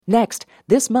Next,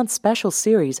 this month's special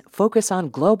series focus on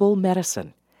global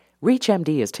medicine.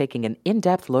 ReachMD is taking an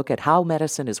in-depth look at how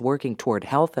medicine is working toward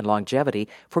health and longevity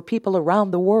for people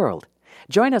around the world.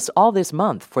 Join us all this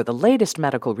month for the latest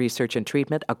medical research and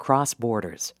treatment across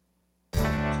borders.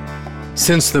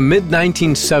 Since the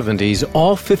mid-1970s,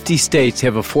 all 50 states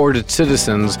have afforded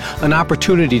citizens an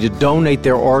opportunity to donate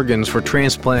their organs for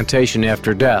transplantation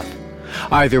after death,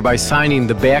 either by signing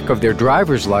the back of their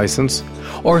driver's license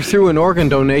or through an organ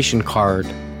donation card.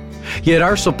 Yet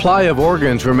our supply of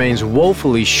organs remains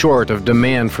woefully short of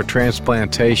demand for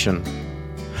transplantation.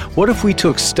 What if we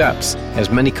took steps,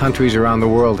 as many countries around the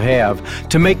world have,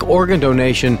 to make organ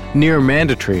donation near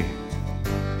mandatory?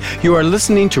 You are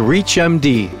listening to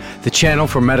ReachMD, the channel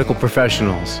for medical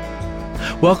professionals.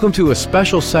 Welcome to a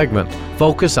special segment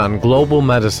focused on global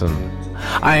medicine.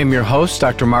 I am your host,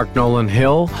 Dr. Mark Nolan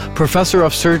Hill, professor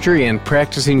of surgery and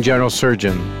practicing general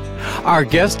surgeon. Our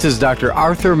guest is Dr.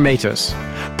 Arthur Matus,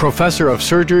 professor of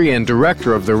surgery and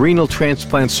director of the Renal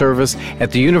Transplant Service at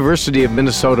the University of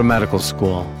Minnesota Medical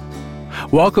School.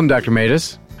 Welcome, Dr.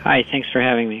 Matus. Hi, thanks for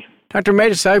having me. Dr.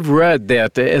 Matus, I've read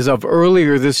that as of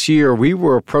earlier this year, we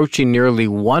were approaching nearly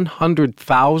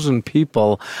 100,000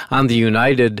 people on the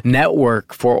United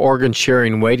Network for Organ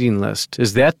Sharing waiting list.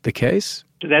 Is that the case?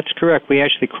 That's correct. We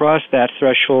actually crossed that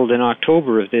threshold in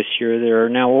October of this year. There are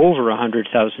now over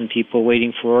 100,000 people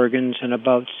waiting for organs, and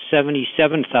about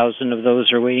 77,000 of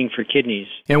those are waiting for kidneys.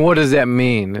 And what does that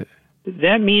mean?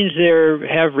 That means they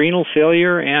have renal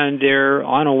failure and they're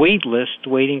on a wait list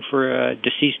waiting for a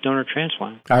deceased donor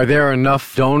transplant. Are there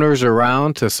enough donors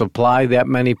around to supply that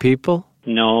many people?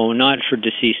 No, not for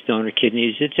deceased donor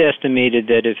kidneys. It's estimated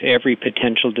that if every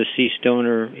potential deceased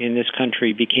donor in this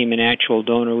country became an actual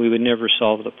donor, we would never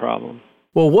solve the problem.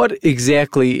 Well, what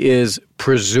exactly is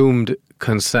presumed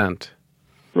consent?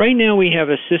 Right now we have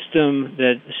a system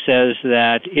that says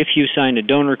that if you sign a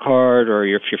donor card or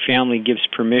if your family gives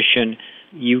permission,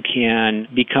 you can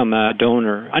become a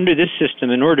donor. Under this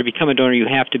system, in order to become a donor, you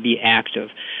have to be active.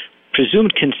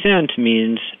 Presumed consent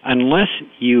means unless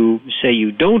you say you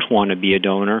don't want to be a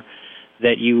donor,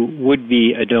 that you would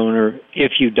be a donor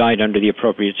if you died under the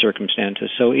appropriate circumstances.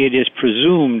 So it is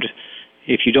presumed,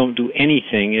 if you don't do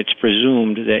anything, it's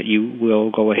presumed that you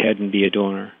will go ahead and be a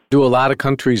donor. Do a lot of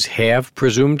countries have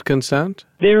presumed consent?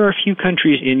 There are a few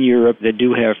countries in Europe that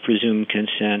do have presumed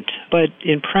consent, but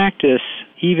in practice,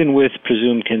 even with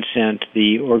presumed consent,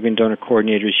 the organ donor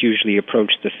coordinators usually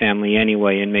approach the family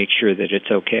anyway and make sure that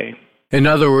it's okay. In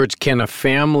other words, can a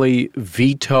family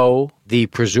veto the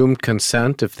presumed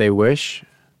consent if they wish?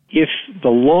 If the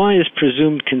law is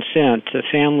presumed consent, the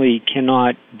family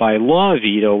cannot by law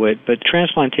veto it, but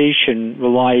transplantation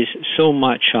relies so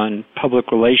much on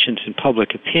public relations and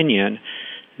public opinion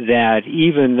that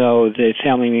even though the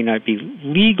family may not be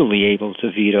legally able to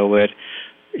veto it,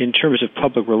 in terms of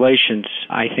public relations,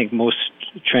 I think most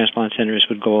transplant centers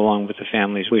would go along with the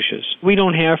family's wishes. We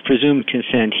don't have presumed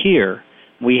consent here.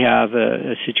 We have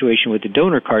a situation with the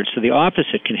donor card, so the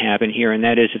opposite can happen here, and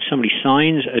that is if somebody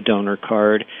signs a donor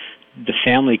card, the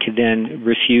family could then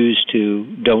refuse to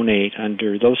donate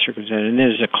under those circumstances. And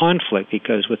there's a conflict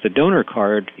because with the donor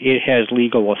card, it has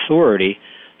legal authority.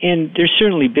 And there's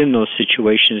certainly been those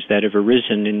situations that have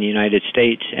arisen in the United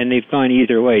States, and they've gone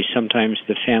either way. Sometimes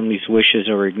the family's wishes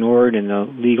are ignored and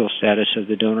the legal status of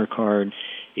the donor card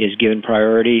is given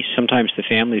priority. Sometimes the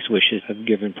family's wishes have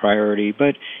given priority,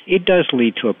 but it does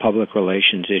lead to a public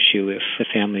relations issue if the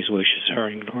family's wishes are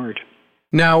ignored.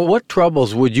 Now, what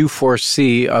troubles would you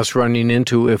foresee us running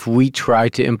into if we try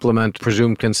to implement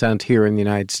presumed consent here in the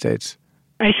United States?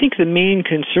 I think the main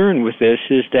concern with this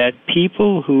is that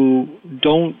people who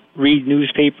don't read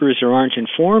newspapers or aren't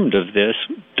informed of this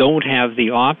don't have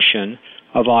the option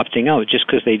of opting out just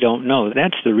because they don't know.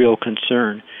 That's the real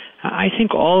concern. I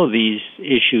think all of these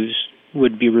issues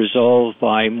would be resolved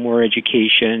by more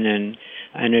education and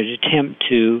an attempt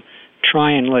to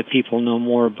try and let people know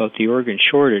more about the organ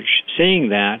shortage. Saying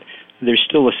that, there's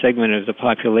still a segment of the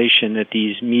population that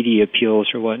these media appeals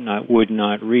or whatnot would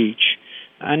not reach.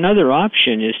 Another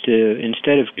option is to,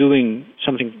 instead of doing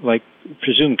something like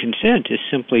presumed consent, is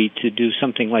simply to do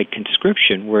something like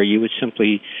conscription, where you would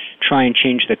simply try and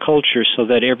change the culture so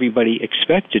that everybody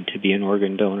expected to be an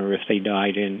organ donor if they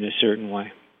died in a certain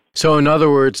way. So in other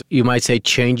words, you might say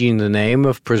changing the name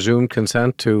of presumed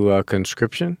consent to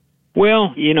conscription?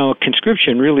 Well,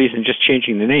 conscription really isn't just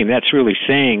changing the name. That's really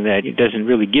saying that it doesn't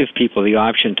really give people the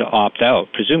option to opt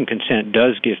out. Presumed consent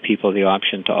does give people the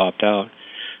option to opt out.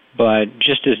 But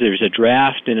just as there's a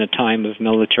draft in a time of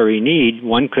military need,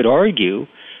 one could argue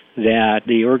that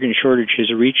the organ shortage has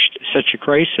reached such a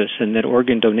crisis and that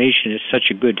organ donation is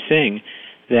such a good thing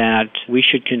that we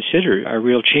should consider a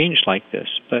real change like this.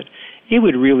 But it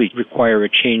would really require a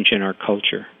change in our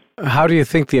culture. How do you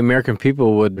think the American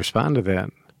people would respond to that?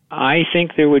 I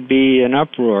think there would be an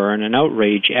uproar and an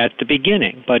outrage at the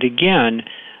beginning. But again,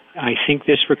 I think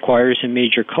this requires a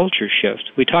major culture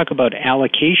shift. We talk about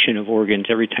allocation of organs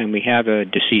every time we have a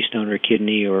deceased donor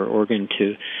kidney or organ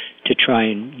to try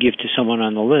and give to someone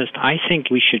on the list. I think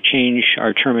we should change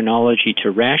our terminology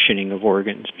to rationing of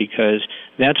organs, because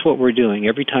that's what we're doing.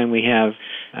 Every time we have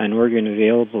an organ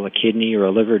available, a kidney or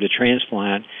a liver to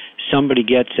transplant, somebody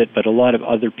gets it, but a lot of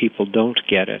other people don't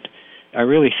get it. I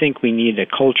really think we need a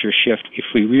culture shift. If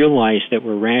we realize that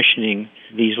we're rationing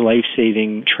these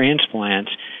life-saving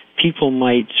transplants, people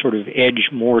might sort of edge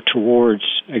more towards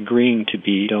agreeing to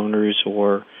be donors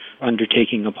or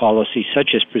undertaking a policy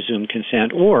such as presumed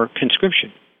consent or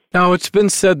conscription. Now, it's been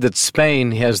said that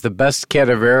Spain has the best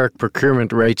cadaveric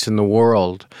procurement rates in the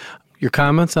world. Your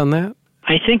comments on that?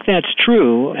 I think that's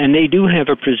true, and they do have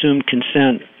a presumed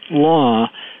consent law.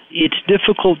 It's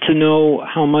difficult to know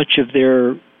how much of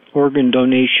their organ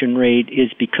donation rate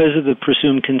is because of the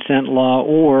presumed consent law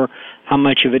or how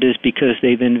much of it is because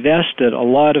they've invested a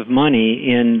lot of money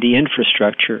in the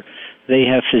infrastructure. They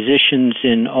have physicians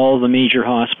in all the major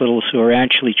hospitals who are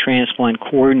actually transplant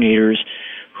coordinators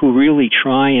who really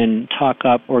try and talk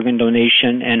up organ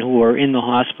donation and who are in the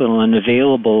hospital and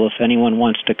available if anyone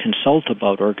wants to consult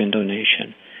about organ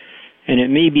donation. And it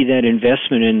may be that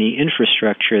investment in the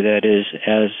infrastructure that is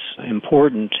as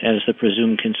important as the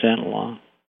presumed consent law.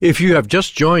 If you have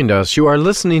just joined us, you are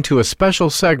listening to a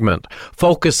special segment,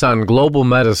 Focus on Global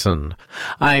Medicine.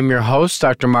 I am your host,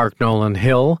 Dr. Mark Nolan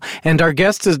Hill, and our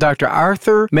guest is Dr.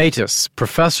 Arthur Matus,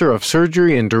 Professor of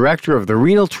Surgery and Director of the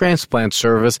Renal Transplant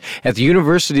Service at the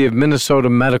University of Minnesota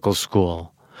Medical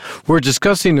School. We're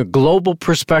discussing a global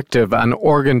perspective on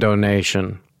organ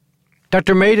donation.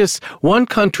 Dr. Matus, one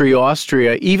country,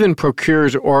 Austria, even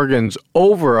procures organs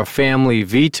over a family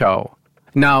veto.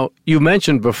 Now, you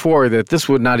mentioned before that this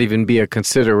would not even be a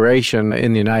consideration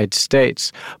in the United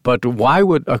States, but why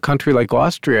would a country like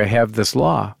Austria have this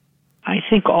law? I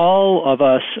think all of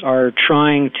us are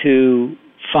trying to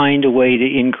find a way to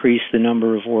increase the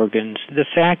number of organs. The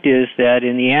fact is that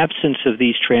in the absence of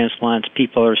these transplants,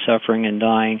 people are suffering and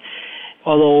dying.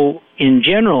 Although, in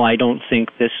general, I don't think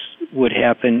this would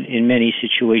happen in many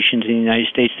situations in the United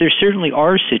States. There certainly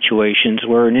are situations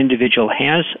where an individual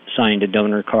has signed a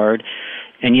donor card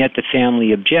and yet the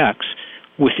family objects.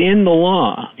 Within the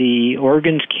law, the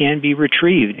organs can be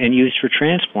retrieved and used for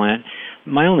transplant.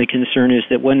 My only concern is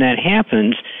that when that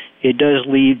happens, it does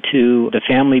lead to the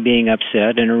family being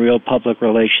upset and a real public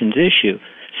relations issue.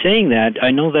 Saying that, I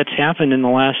know that's happened in the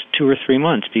last 2 or 3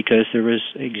 months because there was,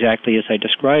 exactly as I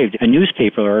described, a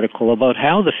newspaper article about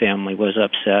how the family was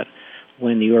upset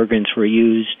when the organs were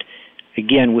used,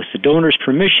 again, with the donor's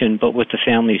permission, but with the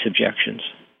family's objections.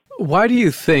 Why do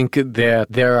you think that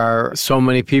there are so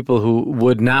many people who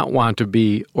would not want to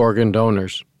be organ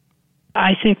donors?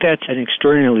 I think that's an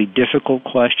extraordinarily difficult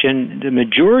question. The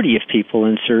majority of people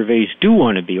in surveys do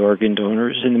want to be organ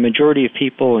donors, and the majority of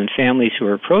people and families who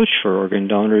are approached for organ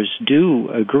donors do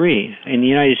agree. In the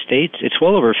United States, it's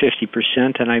well over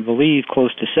 50%, and I believe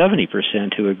close to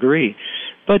 70% who agree.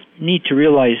 But need to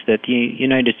realize that the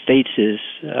United States is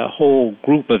a whole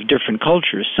group of different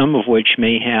cultures, some of which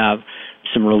may have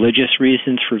some religious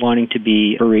reasons for wanting to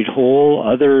be buried whole.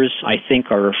 Others, I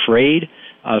think, are afraid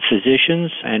of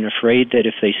physicians and afraid that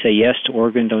if they say yes to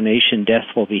organ donation, death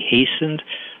will be hastened.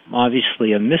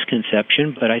 Obviously a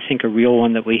misconception, but I think a real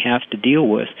one that we have to deal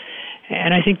with.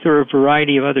 And I think there are a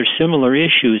variety of other similar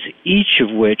issues, each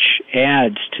of which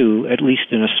adds to, at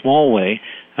least in a small way,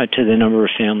 to the number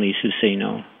of families who say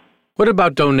no. What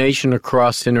about donation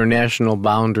across international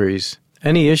boundaries?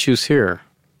 Any issues here?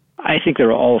 I think there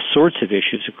are all sorts of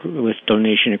issues with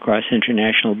donation across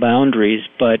international boundaries,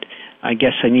 but I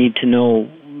guess I need to know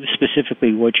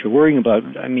specifically what you're worrying about.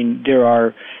 I mean, there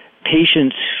are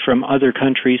patients from other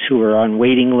countries who are on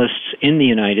waiting lists in the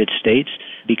United States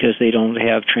because they don't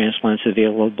have transplants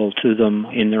available to them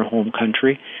in their home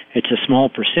country. It's a small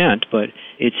percent, but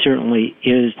it certainly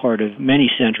is part of many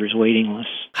centers' waiting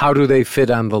lists. How do they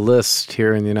fit on the list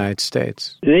here in the United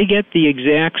States? They get the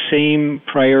exact same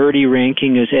priority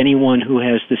ranking as anyone who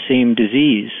has the same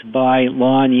disease. By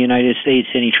law in the United States,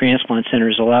 any transplant center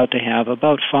is allowed to have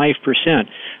about 5%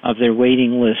 of their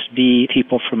waiting list be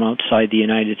people from outside the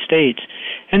United States.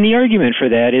 And the argument for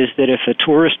that is that if a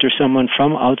tourist or someone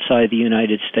from outside the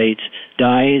United States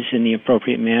dies in the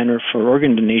appropriate manner for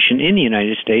organ donation in the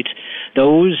United States,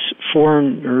 those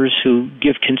foreigners who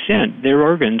give consent, their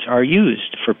organs are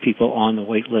used for people on the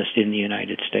wait list in the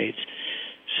United States.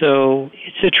 So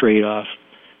it's a trade-off.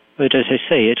 But as I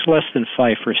say, it's less than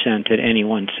 5% at any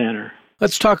one center.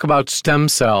 Let's talk about stem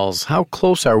cells. How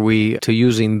close are we to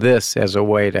using this as a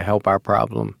way to help our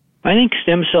problem? I think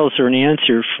stem cells are an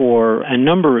answer for a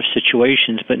number of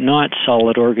situations, but not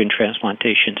solid organ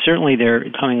transplantation. Certainly they're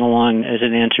coming along as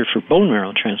an answer for bone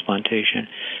marrow transplantation.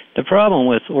 The problem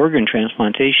with organ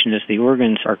transplantation is the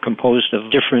organs are composed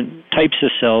of different types of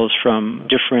cells from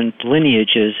different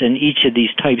lineages, and each of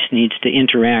these types needs to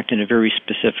interact in a very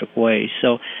specific way.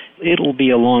 So it'll be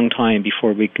a long time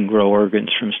before we can grow organs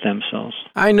from stem cells.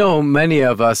 I know many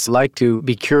of us like to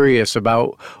be curious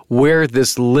about where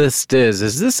this list is.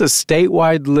 Is this a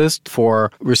statewide list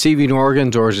for receiving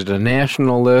organs, or is it a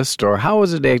national list, or how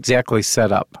is it exactly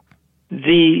set up?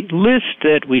 The list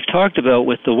that we've talked about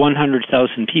with the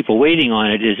 100,000 people waiting on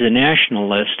it is a national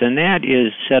list, and that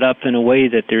is set up in a way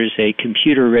that there's a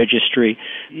computer registry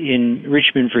in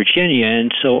Richmond, Virginia,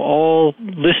 and so all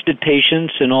listed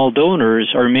patients and all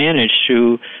donors are managed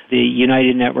through the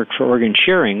United Network for Organ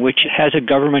Sharing, which has a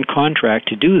government contract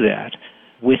to do that.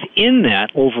 Within that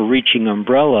overreaching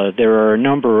umbrella, there are a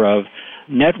number of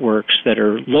networks that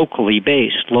are locally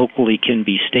based. Locally can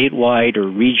be statewide or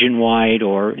region-wide,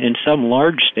 or in some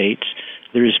large states,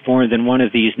 there's more than one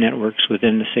of these networks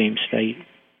within the same state.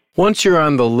 Once you're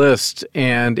on the list,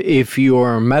 and if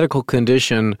your medical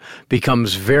condition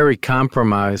becomes very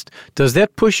compromised, does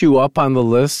that push you up on the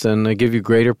list and give you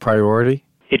greater priority?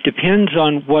 It depends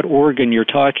on what organ you're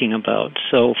talking about.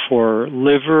 So for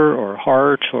liver or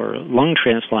heart or lung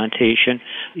transplantation,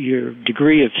 your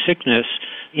degree of sickness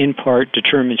in part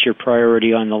determines your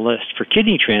priority on the list. For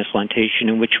kidney transplantation,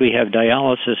 in which we have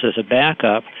dialysis as a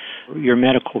backup, your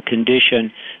medical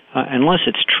condition, unless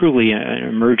it's truly an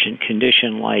emergent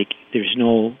condition like there's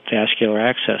no vascular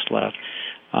access left,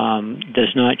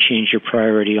 does not change your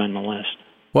priority on the list.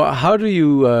 Well, how do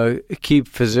you keep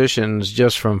physicians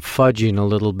just from fudging a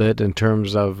little bit in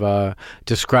terms of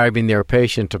describing their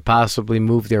patient to possibly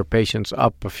move their patients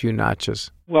up a few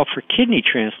notches? Well, for kidney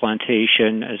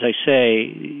transplantation, as I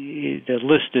say, the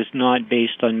list is not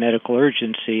based on medical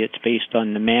urgency. It's based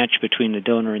on the match between the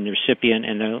donor and the recipient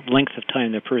and the length of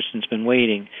time the person's been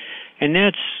waiting. And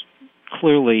those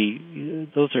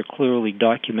are clearly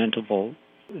documentable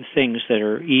things that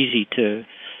are easy to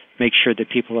make sure that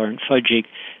people aren't fudging.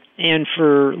 And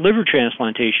for liver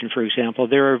transplantation, for example,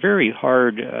 there are very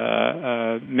hard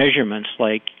measurements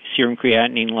like serum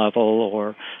creatinine level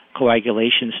or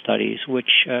coagulation studies,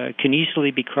 which can easily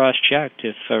be cross-checked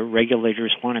if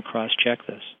regulators want to cross-check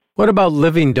this. What about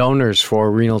living donors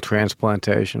for renal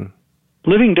transplantation?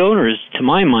 Living donors, to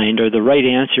my mind, are the right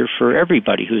answer for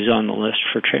everybody who's on the list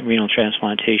for renal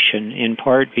transplantation, in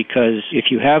part because if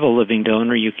you have a living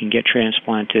donor, you can get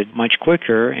transplanted much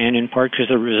quicker, and in part because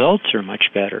the results are much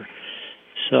better.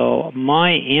 So my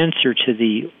answer to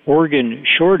the organ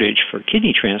shortage for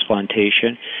kidney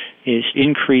transplantation is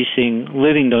increasing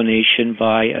living donation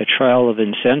by a trial of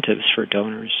incentives for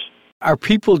donors. Are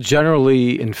people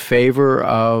generally in favor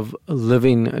of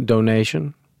living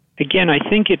donation? Again, I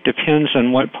think it depends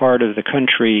on what part of the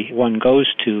country one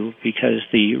goes to, because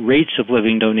the rates of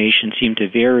living donation seem to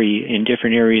vary in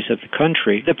different areas of the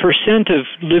country. The percent of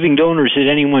living donors at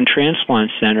any one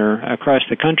transplant center across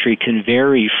the country can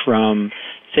vary from,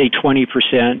 say, 20%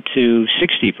 to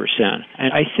 60%.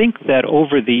 And I think that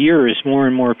over the years, more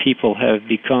and more people have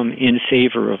become in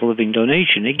favor of living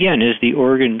donation. Again, as the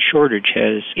organ shortage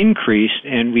has increased,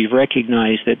 and we've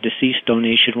recognized that deceased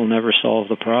donation will never solve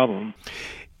the problem.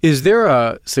 Is there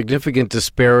a significant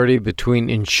disparity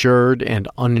between insured and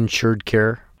uninsured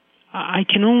care? I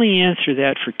can only answer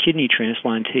that for kidney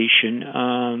transplantation,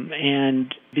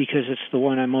 and because it's the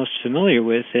one I'm most familiar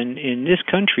with. And in this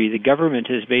country, the government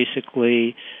has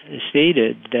basically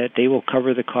stated that they will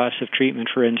cover the cost of treatment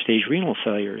for end-stage renal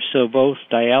failure. So both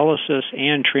dialysis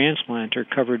and transplant are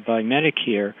covered by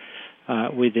Medicare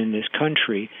within this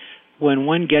country. When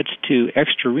one gets to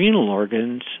extrarenal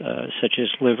organs, such as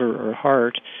liver or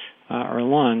heart or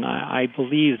lung, I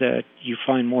believe that you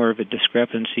find more of a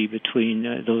discrepancy between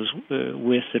those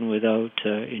with and without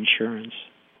insurance.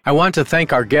 I want to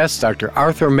thank our guest, Dr.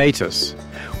 Arthur Matus.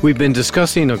 We've been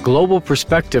discussing a global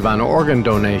perspective on organ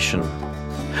donation.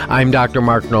 I'm Dr.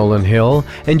 Mark Nolan Hill,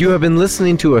 and you have been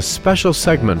listening to a special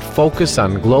segment focused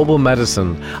on global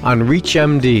medicine on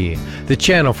ReachMD, the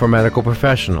channel for medical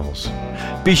professionals.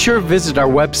 Be sure to visit our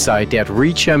website at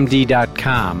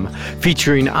reachmd.com,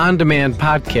 featuring on-demand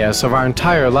podcasts of our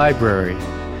entire library.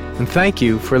 And thank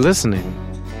you for listening.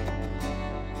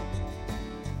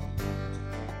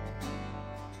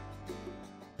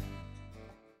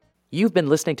 You've been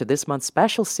listening to this month's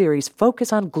special series,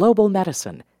 Focus on Global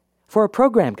Medicine. For a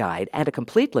program guide and a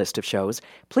complete list of shows,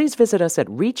 please visit us at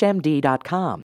ReachMD.com.